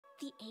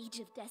The Age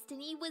of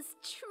Destiny was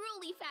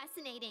truly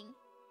fascinating.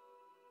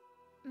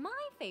 My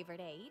favorite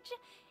age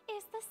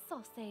is the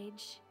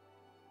sausage.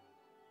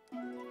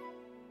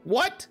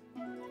 What?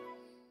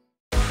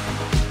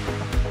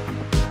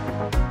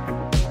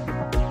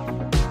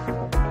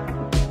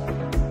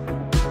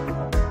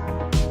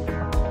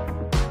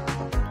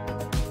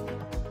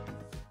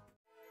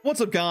 What's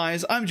up,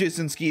 guys? I'm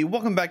Jayzinski.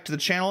 Welcome back to the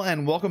channel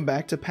and welcome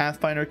back to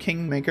Pathfinder,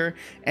 Kingmaker,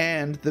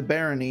 and the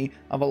Barony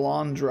of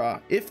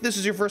Alondra. If this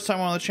is your first time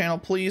on the channel,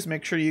 please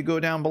make sure you go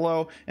down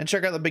below and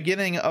check out the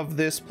beginning of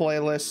this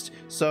playlist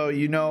so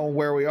you know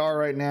where we are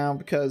right now,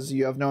 because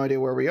you have no idea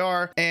where we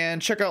are.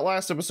 And check out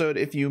last episode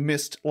if you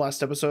missed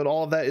last episode.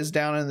 All of that is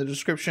down in the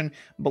description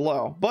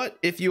below. But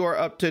if you are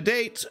up to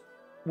date,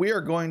 we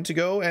are going to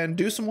go and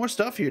do some more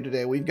stuff here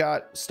today. We've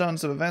got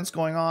tons of events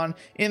going on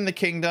in the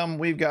kingdom.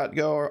 We've got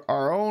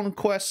our own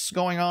quests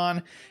going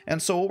on.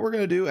 And so what we're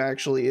going to do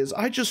actually is,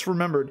 I just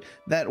remembered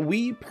that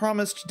we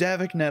promised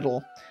Davik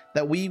Nettle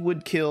that we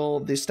would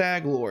kill the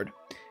Stag Lord.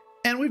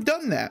 And we've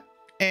done that.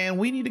 And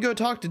we need to go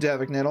talk to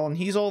Davik Nettle, and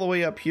he's all the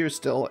way up here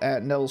still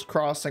at Nettle's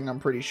Crossing, I'm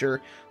pretty sure.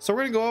 So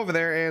we're going to go over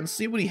there and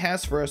see what he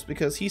has for us,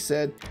 because he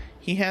said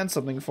he had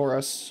something for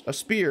us, a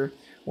spear,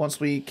 once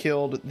we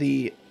killed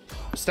the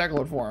Stag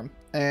Lord for him.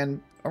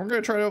 And we're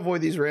going to try to avoid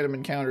these random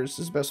encounters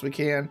as best we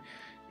can.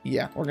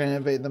 Yeah, we're going to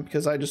evade them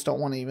because I just don't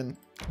want to even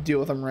deal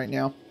with them right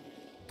now.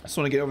 I just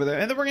want to get over there.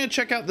 And then we're going to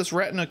check out this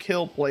Ratnook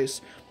Hill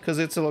place because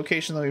it's a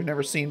location that we've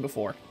never seen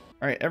before.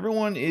 Alright,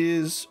 everyone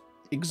is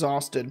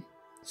exhausted.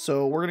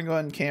 So we're going to go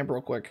ahead and camp real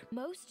quick.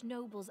 Most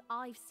nobles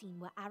I've seen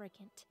were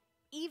arrogant,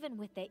 even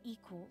with their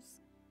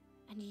equals.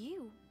 And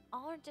you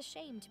aren't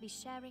ashamed to be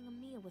sharing a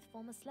meal with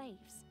former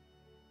slaves.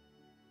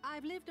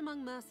 I've lived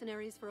among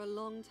mercenaries for a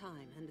long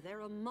time, and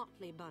they're a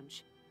motley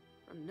bunch,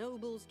 from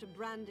nobles to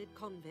branded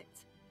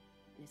convicts.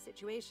 In a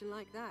situation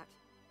like that,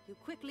 you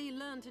quickly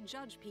learn to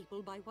judge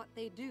people by what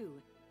they do,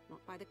 not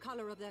by the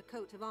color of their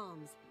coat of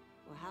arms,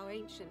 or how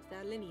ancient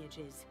their lineage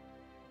is.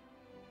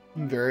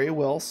 Very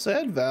well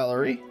said,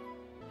 Valerie.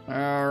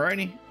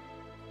 Alrighty.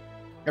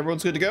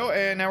 Everyone's good to go,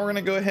 and now we're going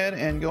to go ahead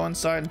and go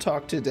inside and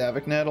talk to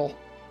Davik Nettle.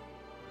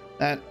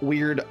 That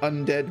weird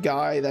undead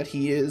guy that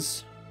he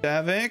is.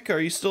 Davik, are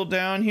you still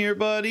down here,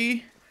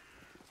 buddy?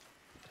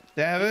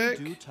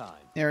 Davik?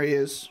 There he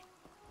is.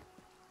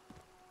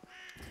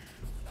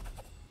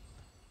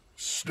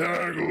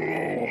 Stag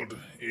Lord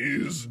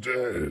is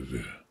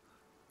dead.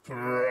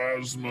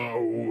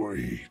 Pharasma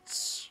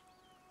waits.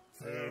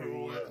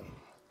 Farewell,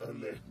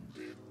 Elendil.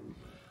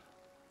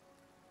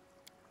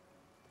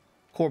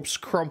 Corpse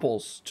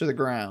crumples to the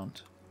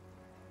ground.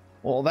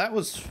 Well, that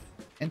was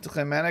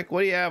anticlimactic.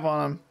 What do you have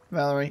on him,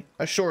 Valerie?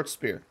 A short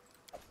spear.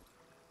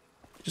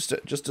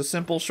 Just a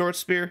simple short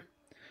spear.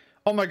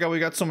 Oh my god, we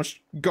got so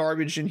much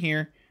garbage in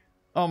here.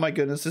 Oh my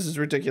goodness, this is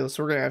ridiculous.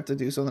 We're gonna have to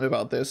do something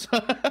about this.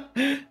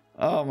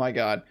 Oh my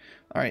god.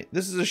 Alright,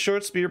 this is a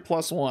short spear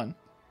 +1.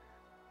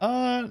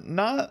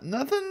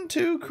 Nothing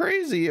too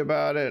crazy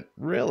about it,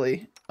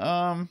 really.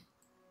 I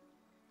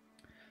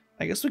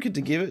guess we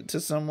could give it to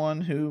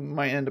someone who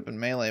might end up in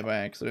melee by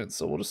accident,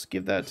 so we'll just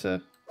give that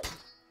to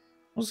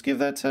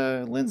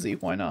Lindsay.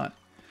 Why not?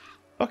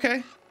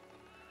 Okay.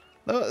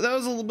 That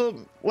was a little bit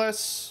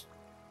less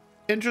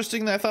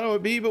interesting than I thought it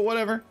would be, but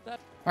whatever.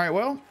 Alright,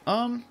 well,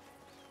 I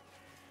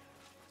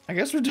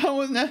guess we're done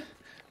with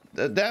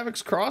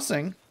Davik's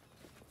Crossing.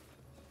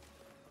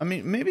 I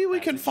mean, maybe we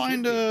could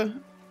find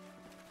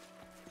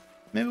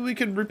maybe we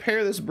could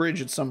repair this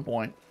bridge at some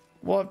point.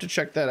 We'll have to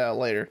check that out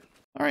later.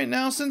 Alright,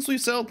 now since we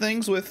sell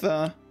things with,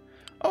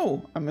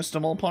 oh, I must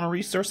stumble upon a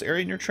resource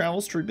area in your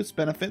travels to reap its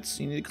benefits.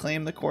 You need to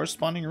claim the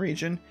corresponding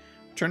region.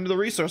 Turn to the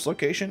resource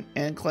location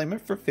and claim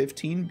it for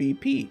 15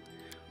 BP.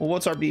 Well,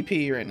 what's our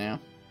BP right now?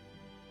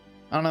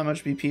 I don't know how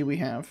much BP we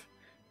have.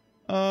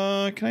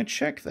 Can I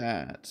check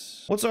that?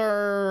 What's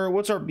our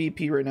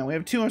BP right now? We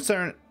have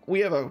 200. We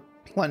have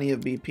plenty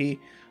of BP.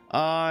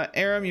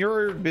 Aram,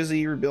 you're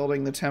busy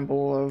rebuilding the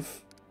Temple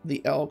of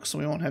the Elk, so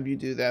we won't have you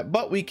do that.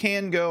 But we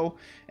can go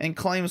and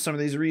claim some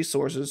of these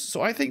resources. So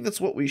I think that's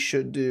what we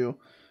should do,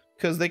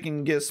 because they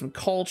can get some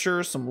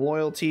culture, some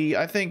loyalty.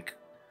 I think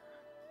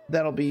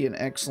that'll be an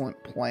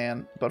excellent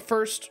plan. But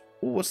first,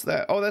 what's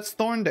that? Oh, that's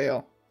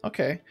Thorndale.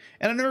 Okay.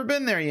 And I've never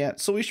been there yet,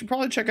 so we should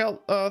probably check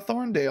out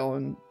Thorndale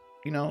and,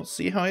 you know,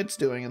 see how it's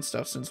doing and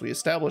stuff since we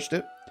established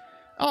it.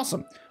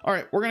 Awesome. All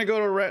right, we're going to go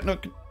to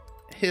Ratnook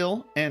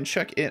Hill and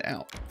check it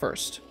out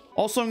first.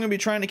 Also, I'm going to be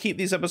trying to keep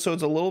these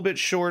episodes a little bit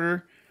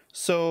shorter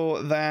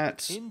so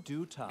that,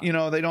 you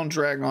know, they don't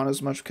drag on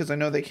as much, because I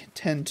know they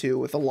tend to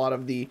with a lot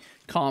of the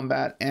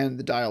combat and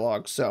the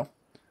dialogue, so.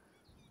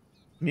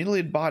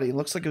 Mutilated body.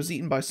 Looks like it was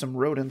eaten by some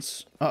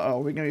rodents. Uh-oh,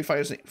 we're going to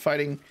be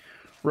fighting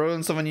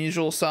rodents of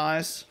unusual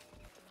size.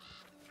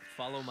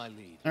 Follow my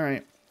lead.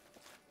 Alright.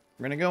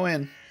 We're going to go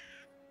in.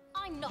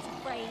 I'm not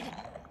afraid.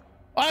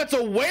 Oh, it's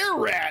a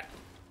WERERAT!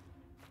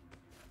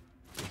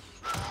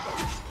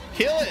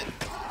 Kill it!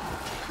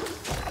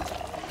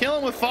 Kill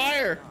him with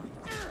fire!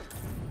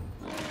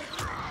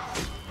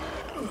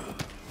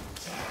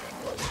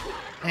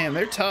 Man,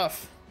 they're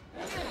tough.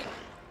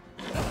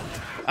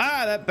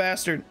 Ah, that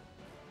bastard.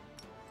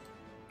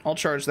 I'll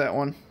charge that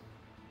one.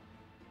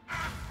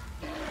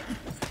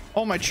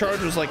 Oh, my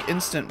charge was like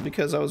instant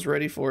because I was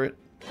ready for it.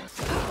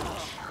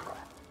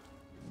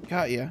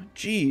 Got ya.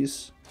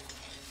 Jeez.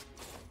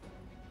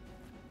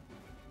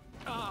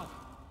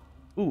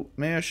 Ooh,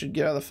 maybe I should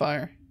get out of the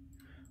fire.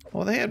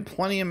 Well, they had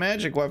plenty of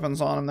magic weapons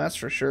on them, that's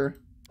for sure.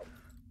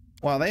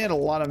 Wow, they had a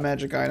lot of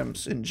magic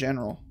items in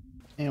general.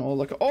 And we'll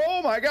look.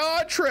 Oh my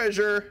god,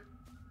 treasure!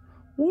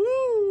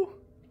 Woo!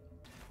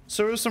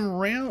 So there's some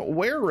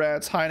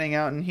were-rats hiding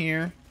out in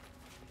here.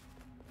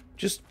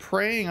 Just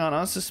preying on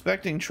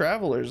unsuspecting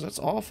travelers. That's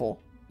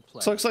awful.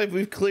 So looks like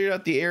we've cleared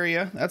out the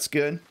area. That's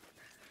good.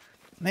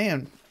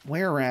 Man,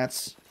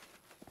 were-rats.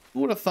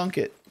 Who would have thunk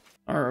it?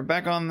 Alright, we're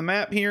back on the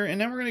map here, and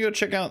now we're gonna go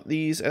check out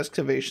these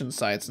excavation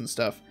sites and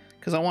stuff.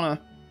 Because I want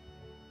to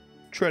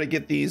try to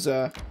get these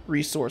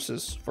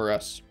resources for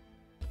us.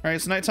 Alright,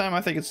 it's nighttime. I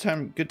think it's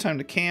good time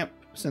to camp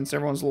since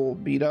everyone's a little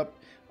beat up.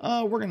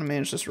 We're gonna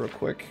manage this real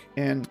quick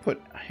and put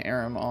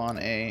Harem on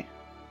a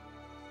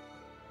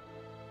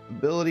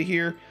ability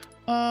here.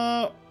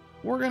 We're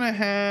gonna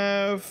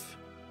have...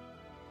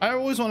 I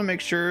always want to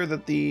make sure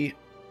that the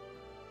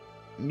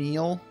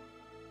meal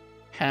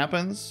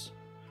happens.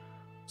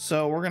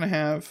 So we're gonna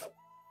have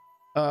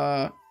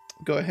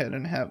go ahead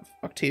and have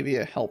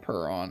Octavia help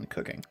her on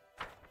cooking.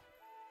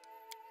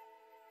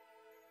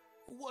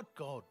 What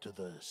god do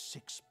the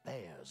 6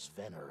 bears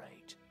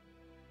venerate?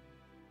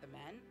 The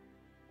men?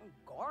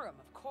 Gorham,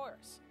 of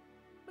course.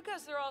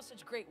 Because they're all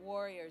such great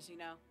warriors, you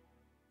know.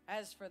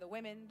 As for the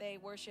women, they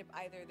worship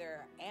either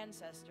their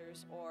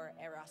ancestors or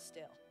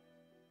Erastil.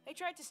 They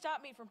tried to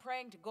stop me from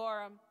praying to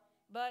Gorham,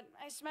 but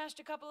I smashed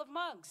a couple of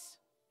monks,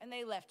 and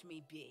they left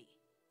me be.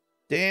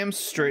 Damn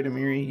straight,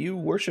 Amiri. You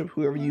worship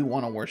whoever you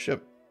want to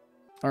worship.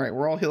 Alright,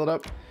 we're all healed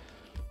up.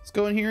 Let's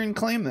go in here and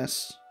claim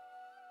this.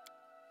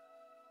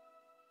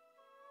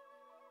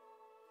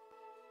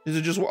 Is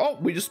it just... Oh,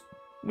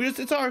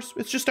 it's ours.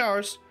 It's just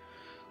ours.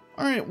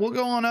 Alright, we'll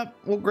go on up.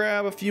 We'll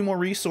grab a few more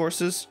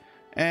resources.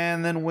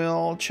 And then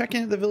we'll check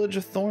into the village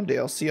of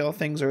Thorndale, see how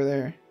things are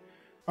there.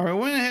 Alright,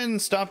 we went ahead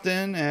and stopped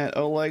in at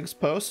Oleg's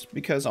post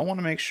because I want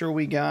to make sure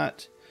we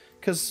got...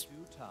 Because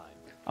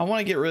I want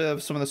to get rid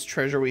of some of this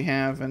treasure we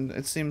have, and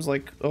it seems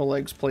like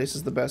Oleg's place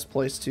is the best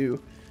place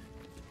to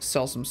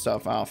sell some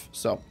stuff off.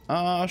 So,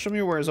 show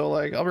me where's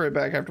Oleg. I'll be right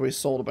back after we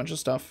sold a bunch of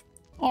stuff.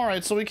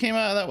 Alright, so we came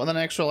out of that with an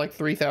extra like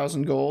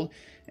 3,000 gold.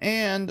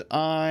 And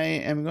I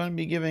am going to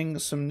be giving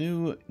some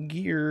new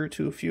gear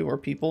to a few of our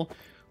people.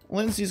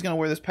 Lindsay's going to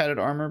wear this padded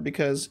armor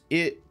because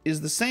it is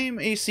the same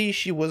AC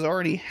she was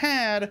already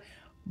had,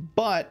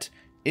 but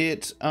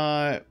it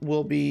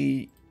will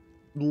be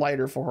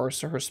lighter for her,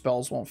 so her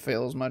spells won't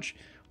fail as much.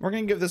 We're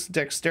going to give this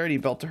dexterity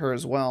belt to her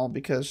as well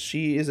because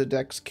she is a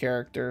dex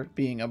character,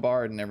 being a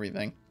bard and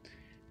everything.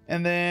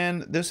 And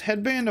then this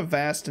headband of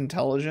vast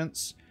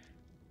intelligence,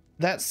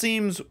 that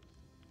seems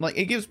like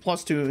it gives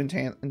 +2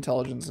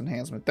 intelligence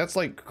enhancement. That's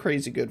like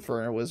crazy good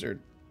for a wizard.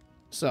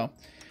 So,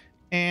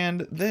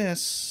 and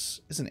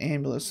this is an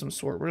amulet of some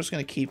sort. We're just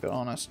going to keep it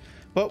on us.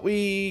 But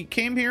we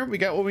came here, we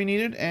got what we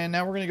needed, and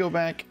now we're going to go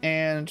back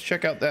and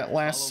check out that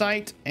last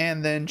site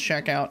and then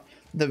check out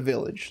the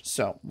village.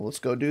 So let's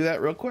go do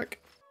that real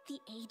quick. The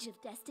Age of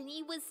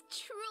Destiny was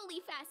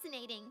truly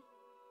fascinating.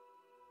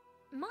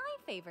 My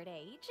favorite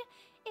age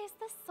is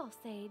the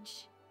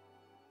sausage.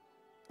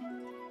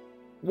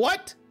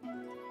 What?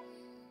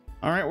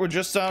 Alright, we're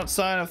just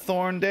outside of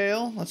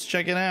Thorndale. Let's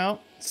check it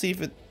out. See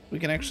if we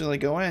can actually like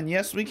go in.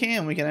 Yes, we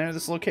can. We can enter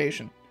this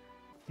location.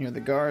 Here are the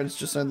guards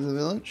just outside the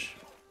village.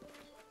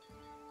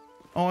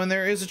 Oh, and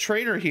there is a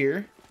trader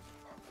here.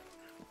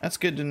 That's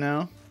good to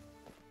know.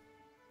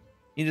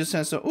 He just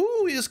has to...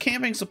 Ooh, he has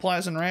camping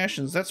supplies and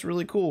rations. That's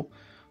really cool.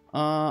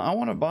 I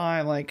want to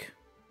buy like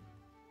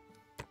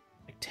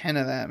 10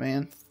 of that,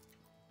 man.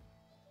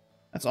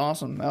 That's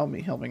awesome. That'll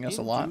be helping us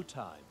a lot.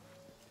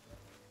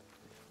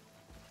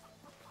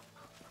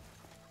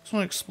 Just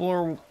want to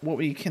explore what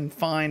we can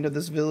find of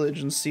this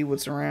village and see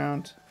what's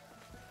around.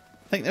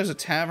 I think there's a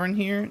tavern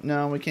here.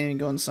 No, we can't even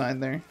go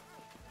inside there.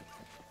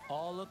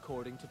 All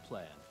according to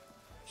plan.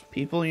 There's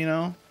people, you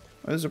know.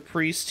 There's a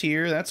priest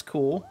here. That's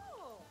cool.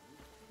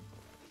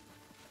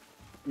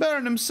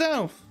 Baron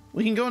himself.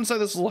 We can go inside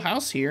this little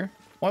house here.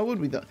 Why would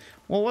we though?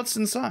 Well, what's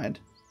inside?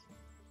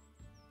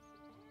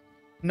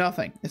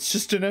 Nothing. It's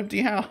just an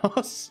empty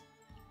house.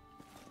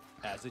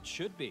 As it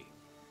should be.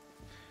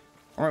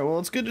 Alright, well,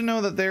 it's good to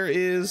know that there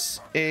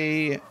is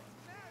a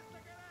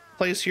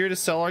place here to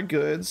sell our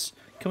goods.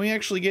 Can we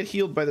actually get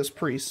healed by this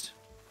priest?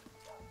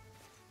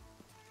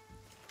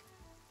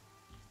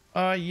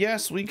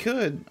 Yes, we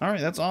could.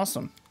 Alright, that's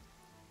awesome.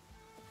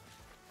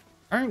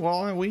 Alright,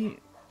 well,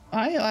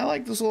 I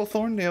like this little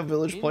Thorndale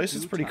village place.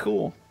 It's pretty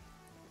cool.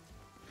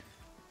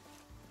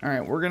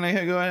 Alright, we're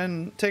gonna go ahead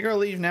and take our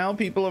leave now,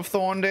 people of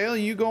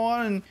Thorndale. You go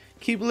on and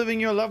keep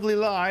living your lovely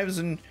lives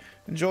and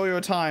enjoy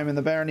your time in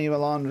the barony of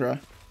Alondra.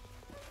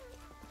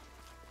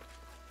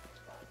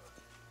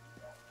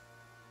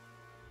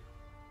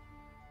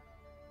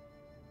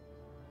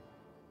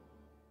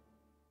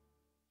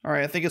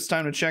 Alright, I think it's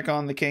time to check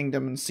on the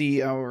kingdom and see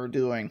how we're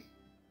doing.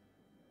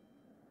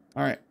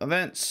 Alright,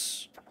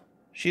 events.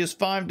 She has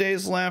 5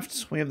 days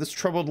left. We have this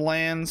troubled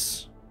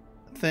lands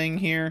thing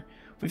here.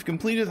 We've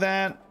completed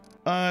that.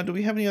 Do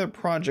we have any other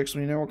projects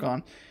we need to work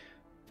on?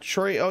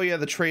 Trade. Oh yeah,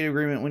 the trade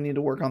agreement. We need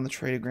to work on the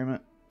trade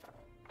agreement.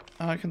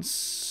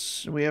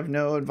 We have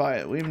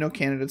no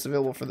candidates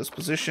available for this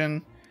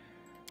position.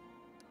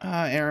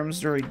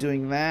 Aram's already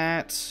doing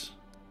that.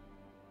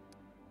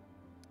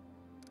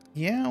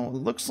 Yeah, well,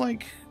 it looks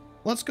like.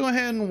 Let's go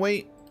ahead and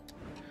wait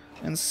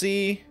and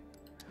see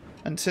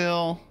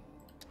until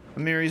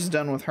Amiri's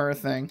done with her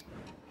thing.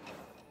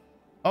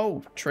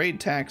 Oh, trade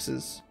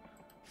taxes.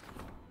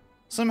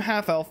 Some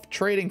half-elf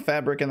trading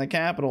fabric in the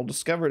capital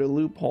discovered a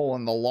loophole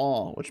in the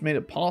law, which made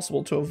it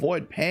possible to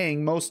avoid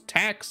paying most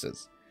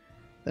taxes.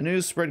 The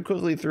news spread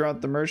quickly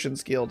throughout the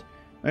Merchants Guild.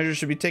 Measures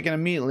should be taken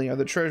immediately, or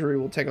the treasury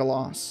will take a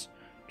loss.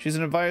 She's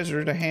an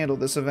advisor to handle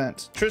this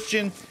event.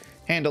 Tristan,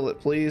 handle it,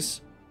 please.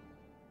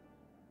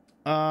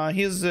 He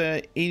has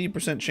a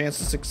 80%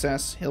 chance of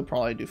success. He'll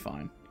probably do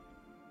fine.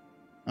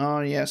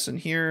 Oh, yes, and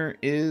here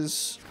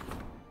is...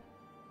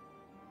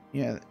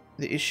 yeah,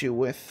 the issue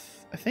with...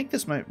 I think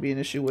this might be an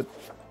issue with...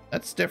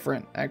 that's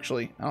different,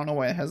 actually. I don't know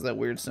why it has that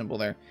weird symbol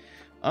there.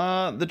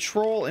 The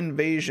troll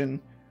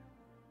invasion.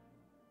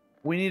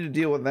 We need to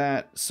deal with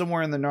that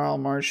somewhere in the Gnarl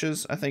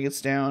Marshes. I think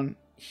it's down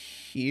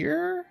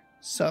here?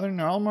 Southern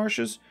Gnarl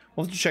Marshes?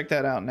 We'll have to check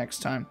that out next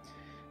time.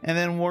 And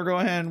then we'll go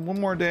ahead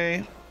one more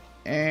day.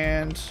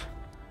 And...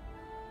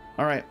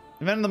 alright.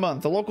 Event of the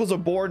month. The locals are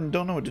bored and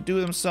don't know what to do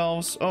with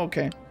themselves. Oh,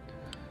 okay.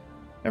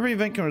 Every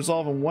event can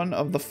resolve in one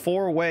of the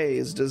 4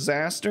 ways.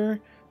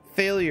 Disaster,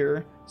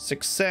 failure,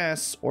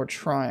 success, or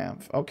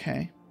triumph.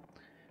 Okay.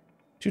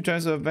 2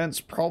 types of events,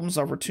 problems,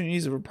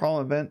 opportunities. If a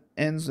problem event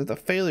ends with a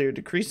failure, it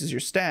decreases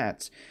your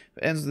stats. If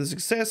it ends with a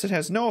success, it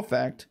has no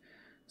effect.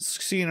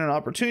 Succeeding an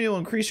opportunity will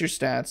increase your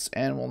stats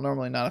and will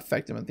normally not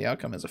affect them if the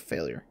outcome is a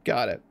failure.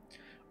 Got it.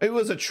 It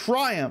was a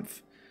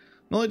triumph!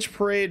 Village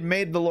Parade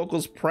made the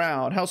locals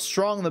proud. How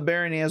strong the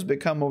barony has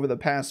become over the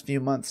past few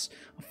months.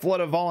 A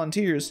flood of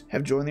volunteers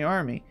have joined the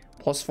army.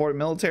 +4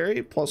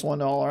 military, +1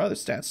 to all our other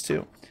stats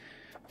too.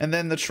 And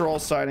then the troll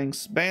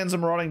sightings. Bands of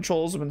marauding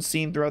trolls have been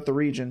seen throughout the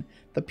region.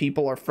 The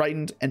people are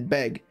frightened and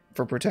beg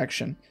for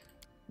protection.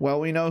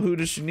 Well, we know who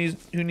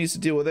needs to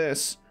deal with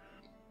this.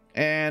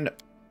 And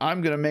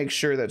I'm going to make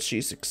sure that she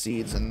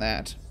succeeds in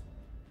that.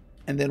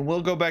 And then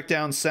we'll go back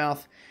down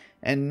south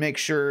and make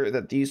sure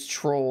that these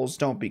trolls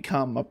don't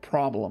become a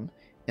problem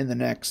in the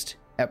next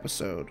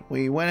episode.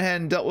 We went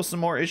ahead and dealt with some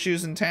more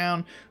issues in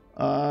town.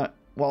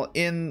 While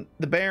in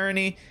the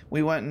barony,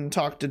 we went and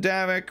talked to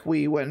Davik,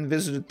 we went and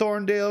visited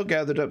Thorndale,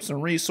 gathered up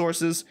some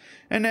resources,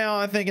 and now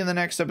I think in the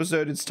next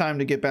episode it's time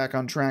to get back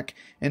on track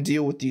and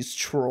deal with these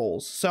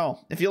trolls. So,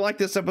 if you like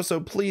this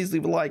episode, please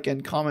leave a like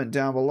and comment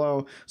down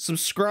below.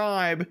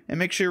 Subscribe, and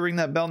make sure you ring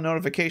that bell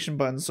notification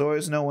button so you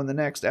always know when the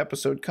next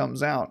episode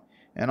comes out.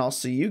 And I'll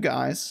see you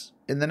guys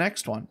in the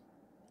next one.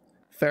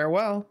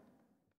 Farewell.